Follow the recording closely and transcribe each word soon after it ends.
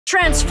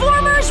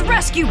Transformers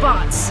Rescue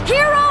Bots,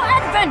 Hero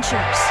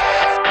Adventures!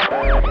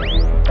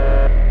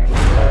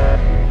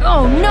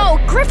 Oh no,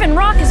 Griffin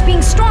Rock is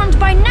being stormed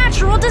by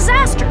natural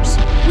disasters.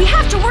 We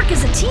have to work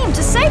as a team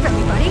to save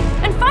everybody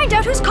and find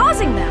out who's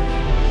causing them.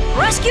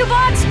 Rescue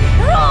Bots,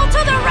 roll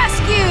to the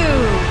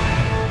rescue!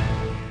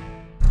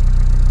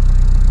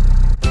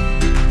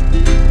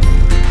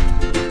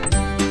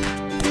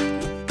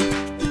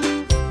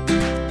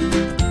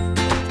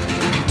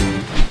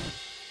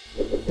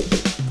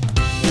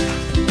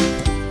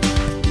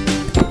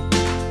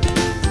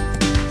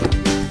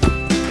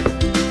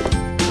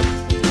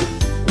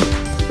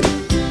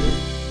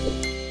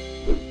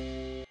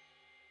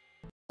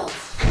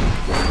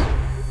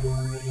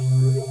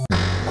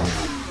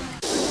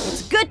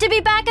 To be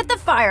back at the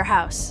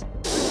firehouse.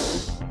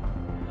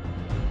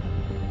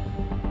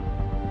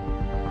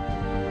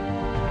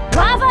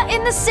 Lava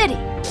in the city.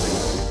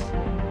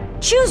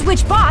 Choose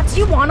which bots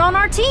you want on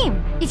our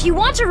team. If you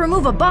want to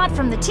remove a bot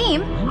from the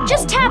team,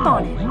 just tap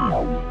on it.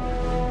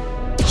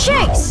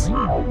 Chase!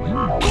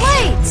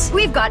 Blades!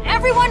 We've got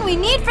everyone we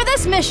need for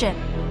this mission.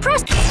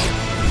 Press...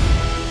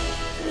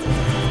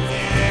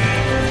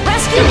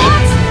 Rescue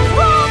bots,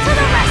 roll to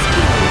the rescue!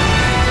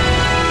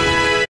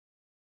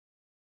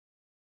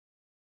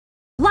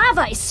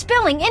 Lava is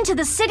spilling into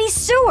the city's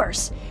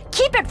sewers.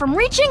 Keep it from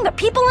reaching the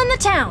people in the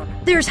town.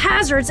 There's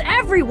hazards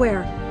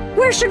everywhere.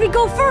 Where should we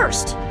go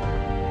first?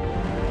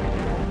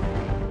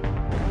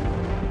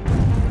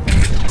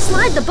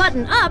 Slide the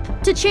button up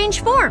to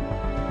change form.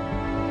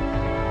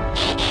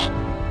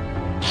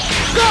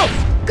 Go!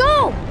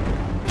 Go!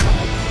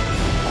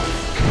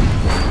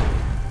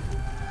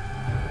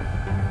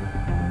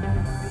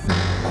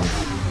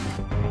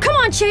 Come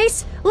on,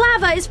 Chase!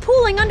 Lava is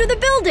pooling under the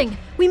building!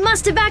 We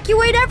must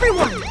evacuate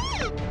everyone!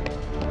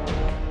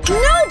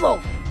 Noble!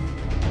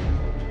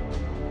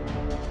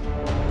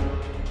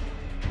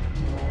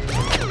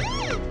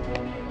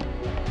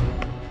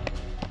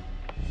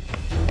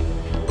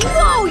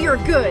 Whoa, you're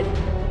good!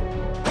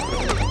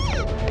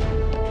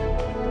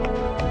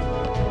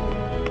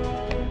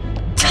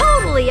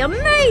 Totally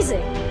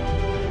amazing!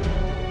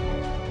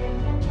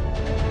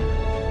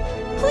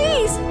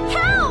 Please,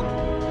 help!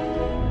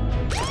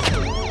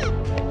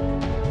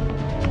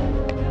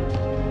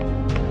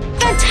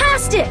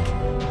 Fantastic!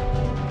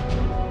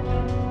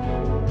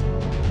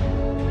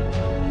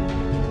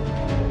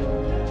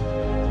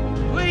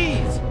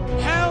 Please,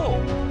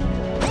 help!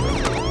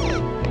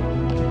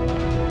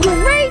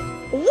 Great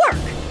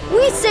work!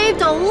 We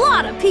saved a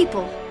lot of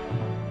people!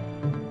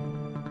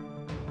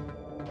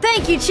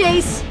 Thank you,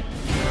 Chase!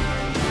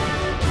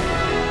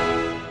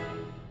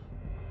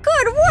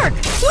 Good work!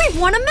 We've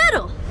won a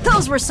medal!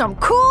 Those were some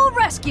cool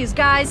rescues,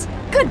 guys!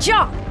 Good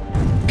job!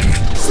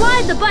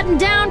 Slide the button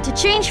down to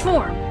change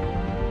form.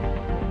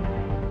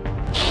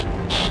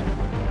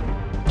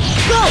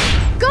 Go!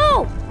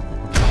 Go!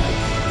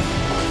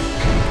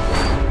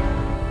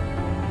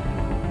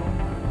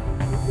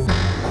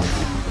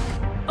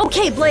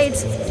 Okay,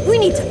 Blades. We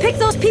need to pick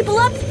those people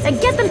up and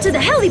get them to the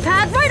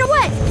helipad right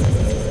away!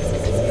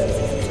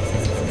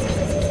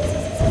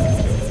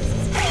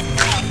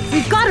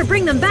 We've got to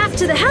bring them back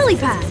to the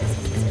helipad!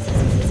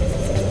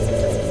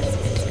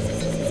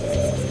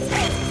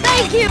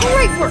 Thank you!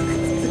 Great work!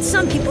 But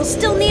some people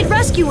still need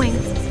rescuing.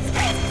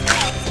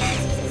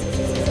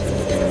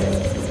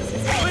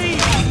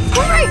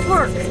 Great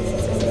work!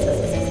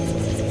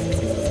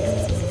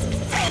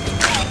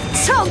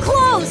 So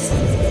close!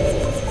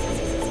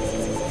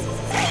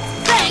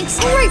 Thanks!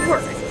 Great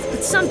work!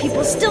 But some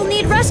people still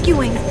need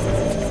rescuing.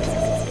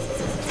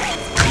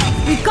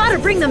 We've got to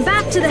bring them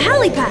back to the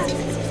helipad.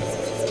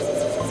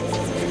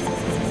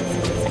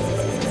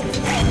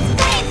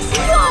 Thanks!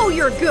 Whoa,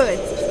 you're good!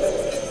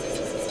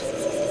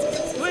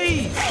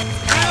 Please,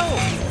 help!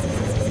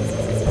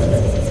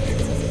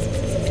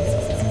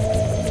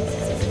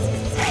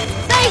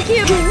 Thank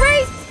you!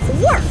 Great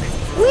work!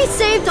 We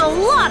saved a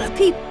lot of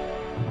people!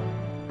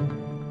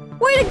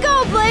 Way to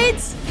go,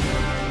 Blades!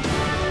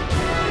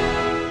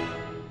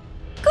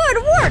 Good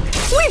work!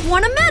 We've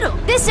won a medal!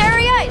 This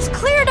area is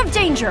cleared of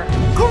danger!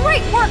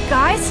 Great work,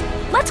 guys!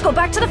 Let's go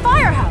back to the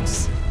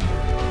firehouse!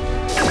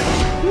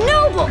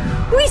 Noble!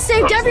 We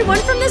saved everyone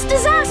from this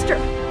disaster!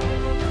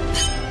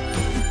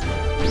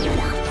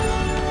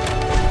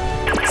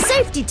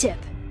 Safety tip!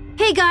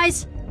 Hey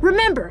guys,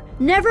 remember,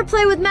 never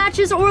play with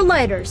matches or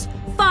lighters.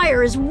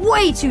 Fire is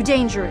way too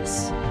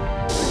dangerous.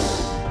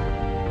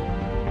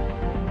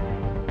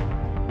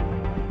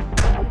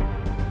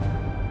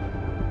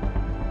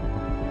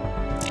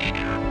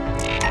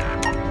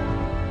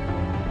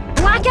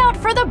 Blackout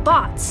for the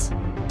bots.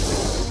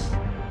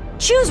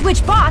 Choose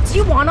which bots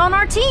you want on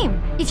our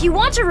team. If you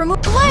want to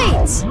remove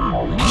Blades,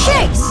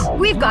 Chase,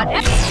 we've got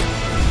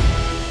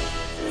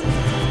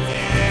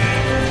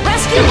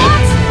rescue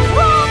bots.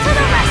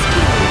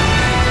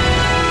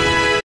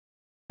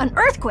 An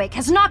earthquake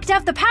has knocked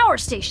out the power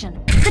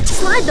station. Let's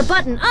slide the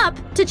button up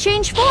to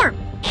change form.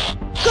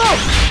 Go!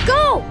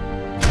 Go!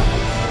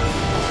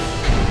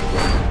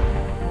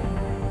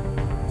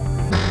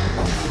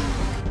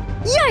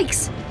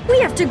 Yikes! We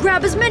have to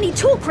grab as many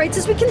tool crates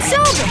as we can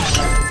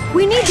salvage.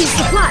 We need these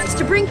supplies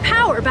to bring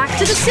power back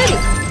to the city.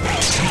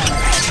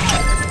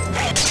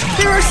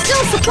 There are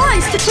still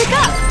supplies to pick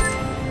up.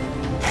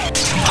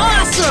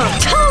 Awesome!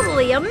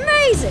 Totally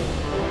amazing!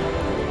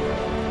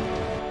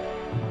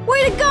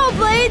 Way to go,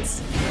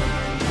 Blades!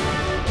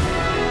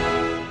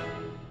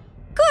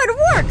 Good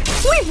work!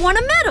 We've won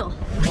a medal!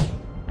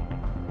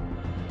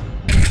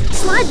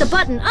 Slide the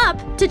button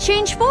up to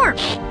change form.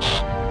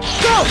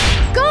 Go!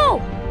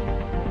 Go!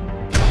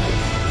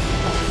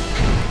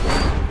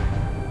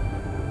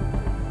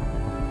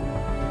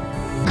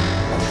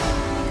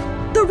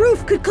 The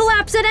roof could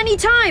collapse at any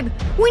time!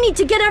 We need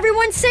to get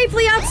everyone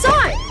safely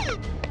outside!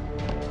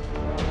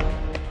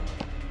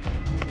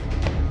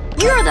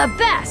 You're the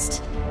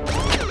best!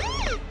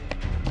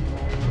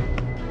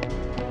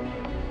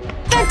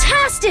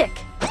 Fantastic!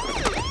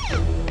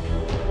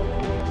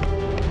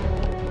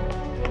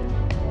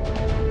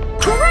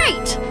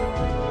 Great!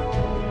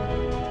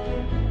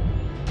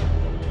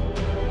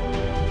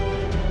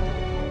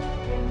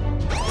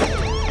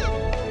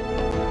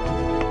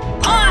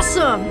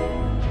 Awesome!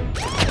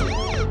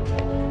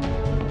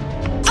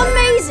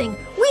 Amazing!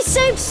 We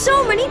saved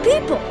so many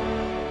people!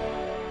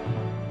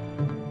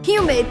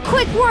 You made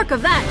quick work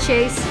of that,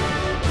 Chase.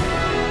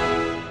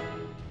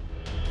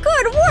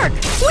 Good work!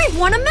 We've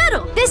won a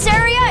medal! This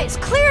area is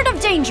cleared of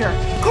danger!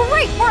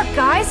 Great work,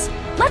 guys!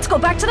 Let's go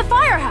back to the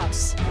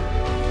firehouse!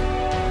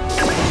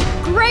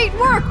 Great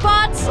work,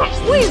 bots!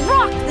 We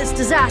rocked this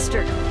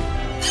disaster!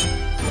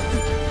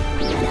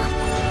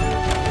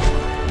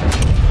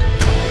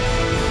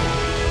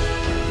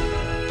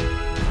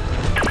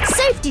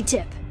 Safety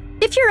tip!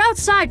 If you're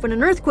outside when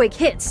an earthquake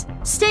hits,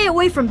 stay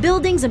away from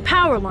buildings and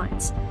power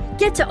lines.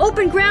 Get to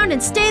open ground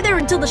and stay there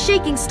until the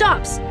shaking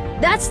stops.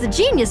 That's the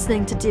genius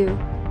thing to do.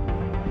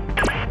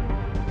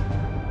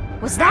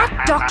 Was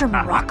that Doctor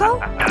Morocco?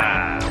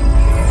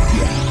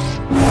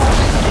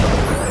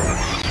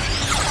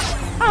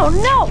 Oh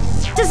no!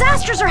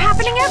 Disasters are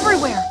happening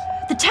everywhere!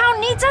 The town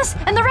needs us,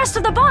 and the rest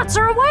of the bots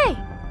are away!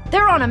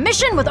 They're on a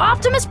mission with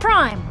Optimus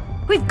Prime!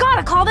 We've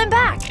gotta call them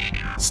back!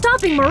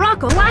 Stopping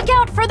Morocco, black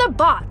out for the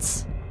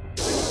bots!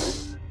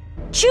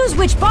 Choose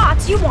which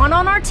bots you want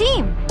on our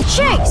team!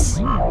 Chase!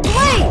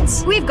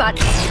 Blades! We've got...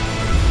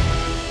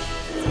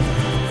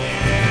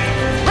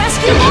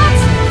 Rescue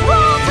bots!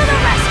 Roll to the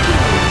rescue!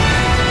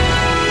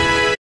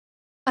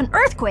 An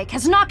earthquake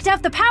has knocked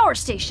out the power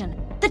station.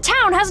 The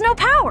town has no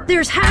power.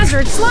 There's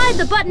hazard. Slide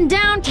the button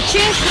down to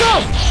change.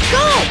 Go!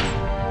 Go!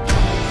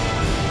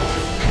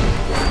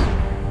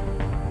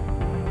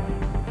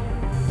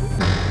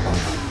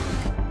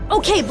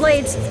 Okay,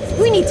 Blades.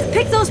 We need to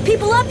pick those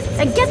people up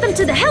and get them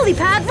to the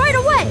helipad right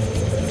away.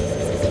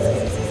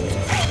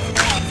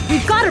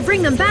 We've got to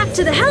bring them back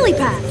to the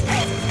helipad.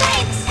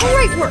 Thanks!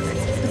 Great work.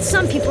 But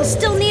some people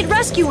still need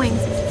rescuing.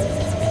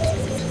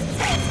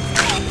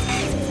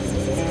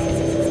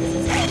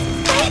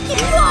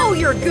 Whoa,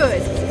 you're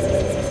good!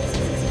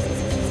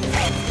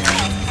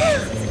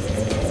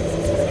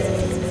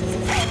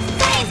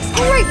 Thanks!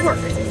 Great work!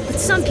 But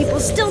some people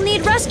still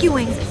need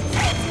rescuing.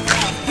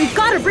 We've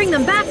got to bring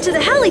them back to the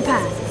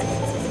helipad.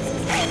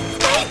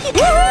 Thank you!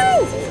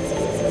 Woohoo!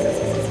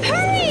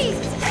 Hurry!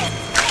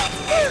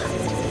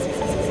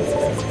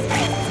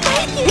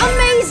 Thank you!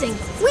 Amazing!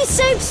 We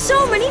saved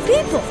so many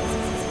people!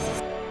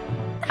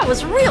 That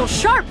was real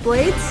sharp,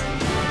 Blades.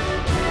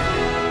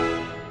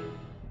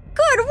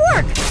 Good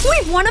work!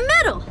 We've won a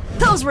medal!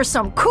 Those were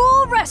some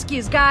cool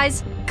rescues,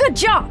 guys! Good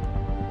job!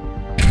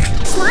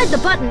 Slide the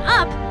button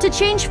up to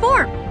change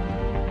form.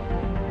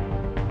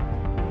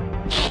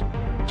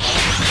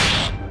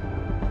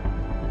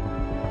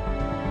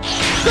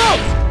 Go!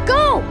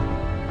 Go!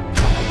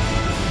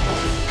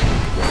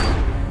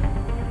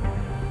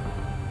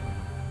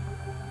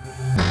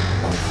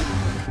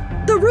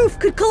 The roof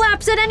could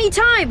collapse at any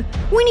time!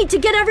 We need to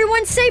get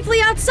everyone safely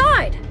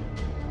outside!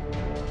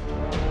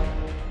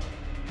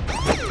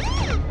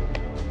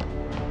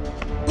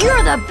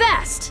 You're the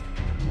best!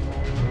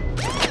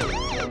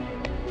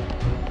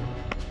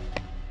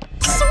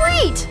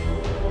 Sweet!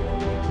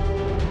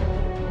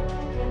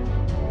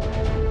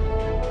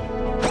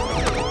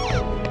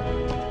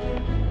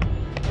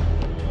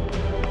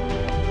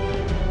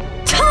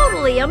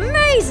 Totally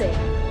amazing!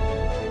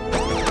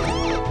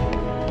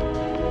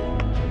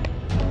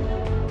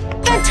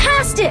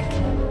 Fantastic!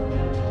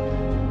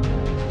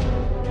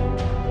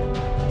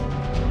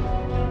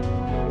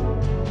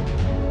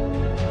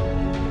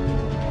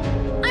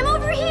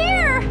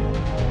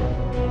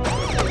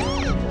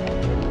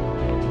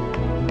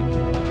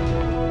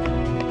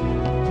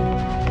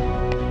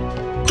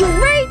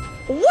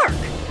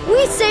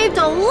 We saved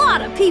a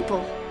lot of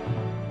people!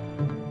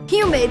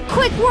 You made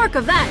quick work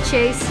of that,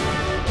 Chase!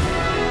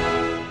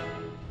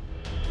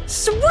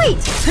 Sweet!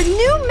 A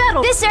new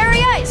medal! This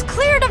area is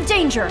cleared of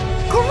danger!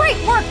 Great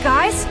work,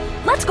 guys!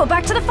 Let's go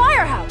back to the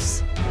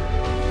firehouse!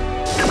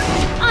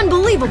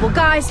 Unbelievable,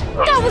 guys!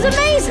 That was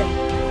amazing!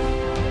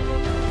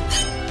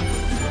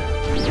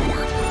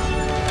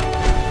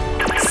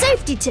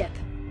 Safety tip!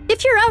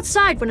 If you're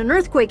outside when an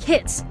earthquake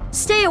hits,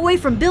 stay away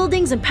from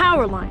buildings and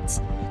power lines.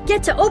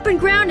 Get to open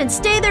ground and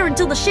stay there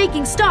until the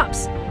shaking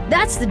stops.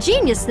 That's the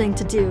genius thing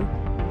to do.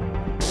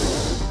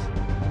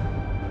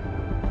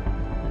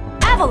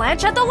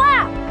 Avalanche at the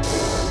lab!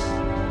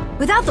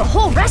 Without the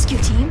whole rescue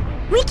team,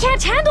 we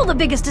can't handle the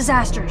biggest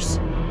disasters.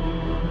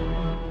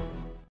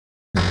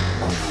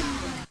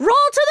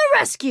 Roll to the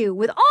rescue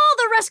with all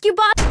the rescue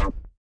bots.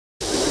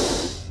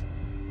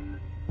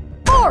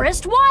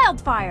 Forest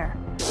wildfire.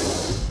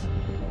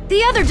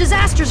 The other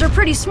disasters are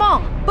pretty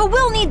small, but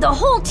we'll need the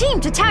whole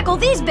team to tackle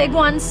these big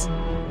ones.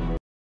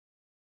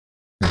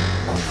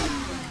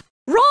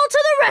 Roll to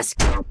the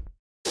rescue.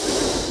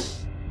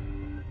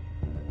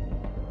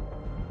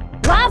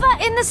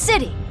 Lava in the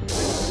city.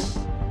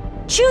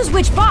 Choose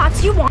which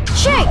bots you want.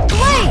 Shake,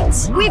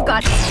 blades! We've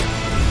got...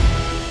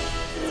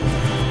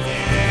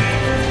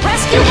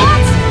 Rescue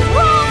bots,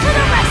 roll to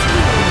the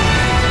rescue!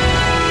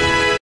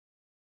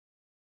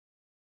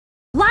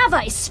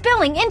 Lava is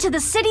spilling into the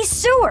city's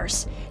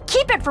sewers.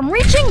 Keep it from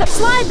reaching the...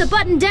 Slide the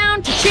button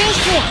down to change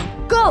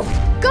form. Go,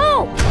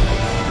 go!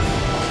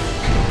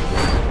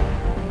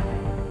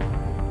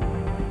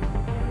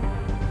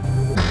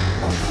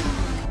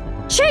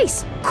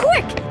 Chase,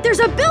 quick! There's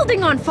a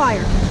building on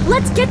fire!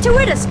 Let's get to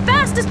it as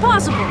fast as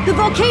possible! The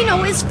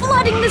volcano is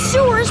flooding the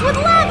sewers with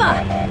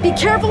lava! Be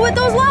careful with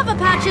those lava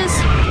patches!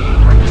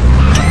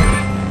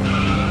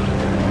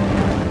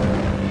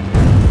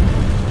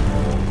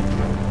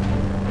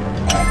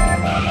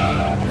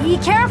 Be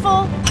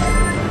careful!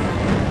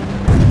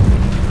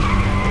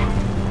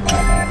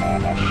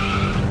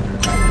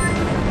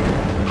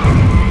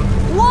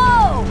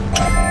 Whoa!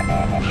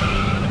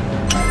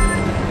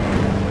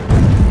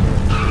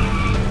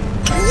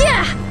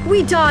 Yeah!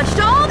 We dodged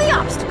all the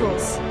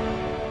obstacles!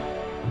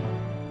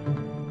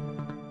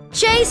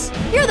 Chase,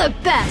 you're the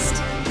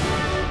best!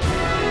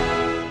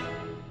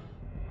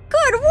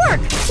 Good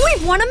work!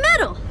 We've won a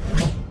medal!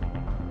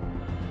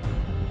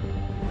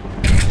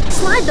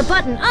 Slide the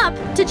button up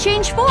to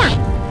change form.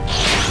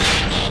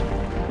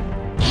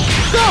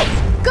 Go!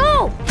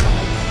 Go!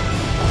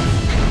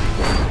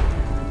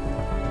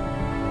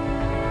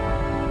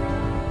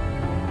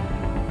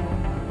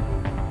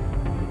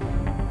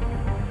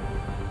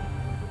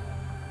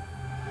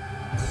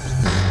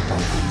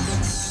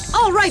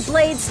 All right,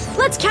 Blades.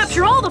 Let's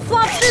capture all the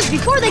flobsters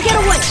before they get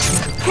away.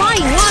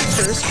 Flying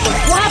lobsters, or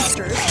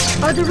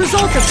flobsters, are the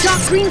result of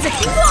Doc Green's...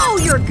 Whoa,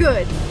 you're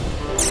good!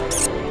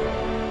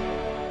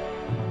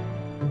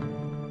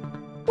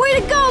 Way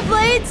to go,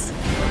 Blades!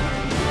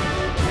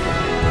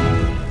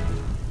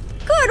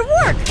 Good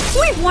work!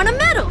 We've won a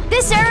medal!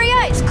 This area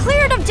is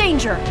cleared of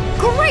danger.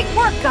 Great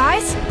work,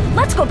 guys!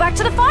 Let's go back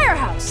to the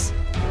firehouse.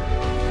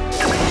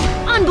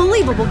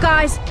 Unbelievable,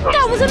 guys!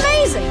 That was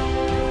amazing!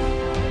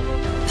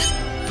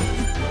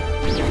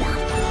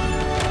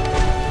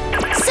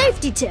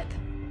 Safety tip.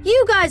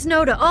 You guys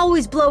know to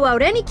always blow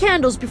out any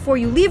candles before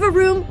you leave a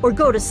room or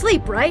go to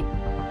sleep, right?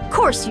 Of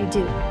course you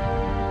do.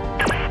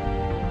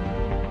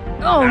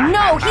 Oh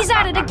no, he's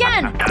at it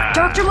again!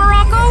 Doctor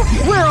Morocco,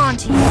 we're on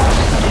to you.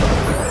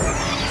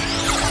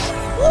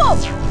 Whoa!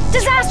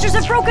 Disasters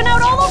have broken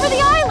out all over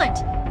the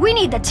island! We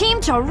need the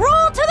team to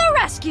roll to the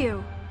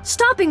rescue!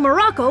 Stopping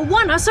Morocco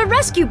won us a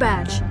rescue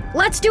badge.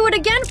 Let's do it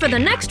again for the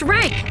next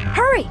rank.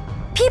 Hurry!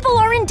 People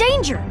are in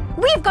danger.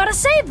 We've got to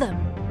save them.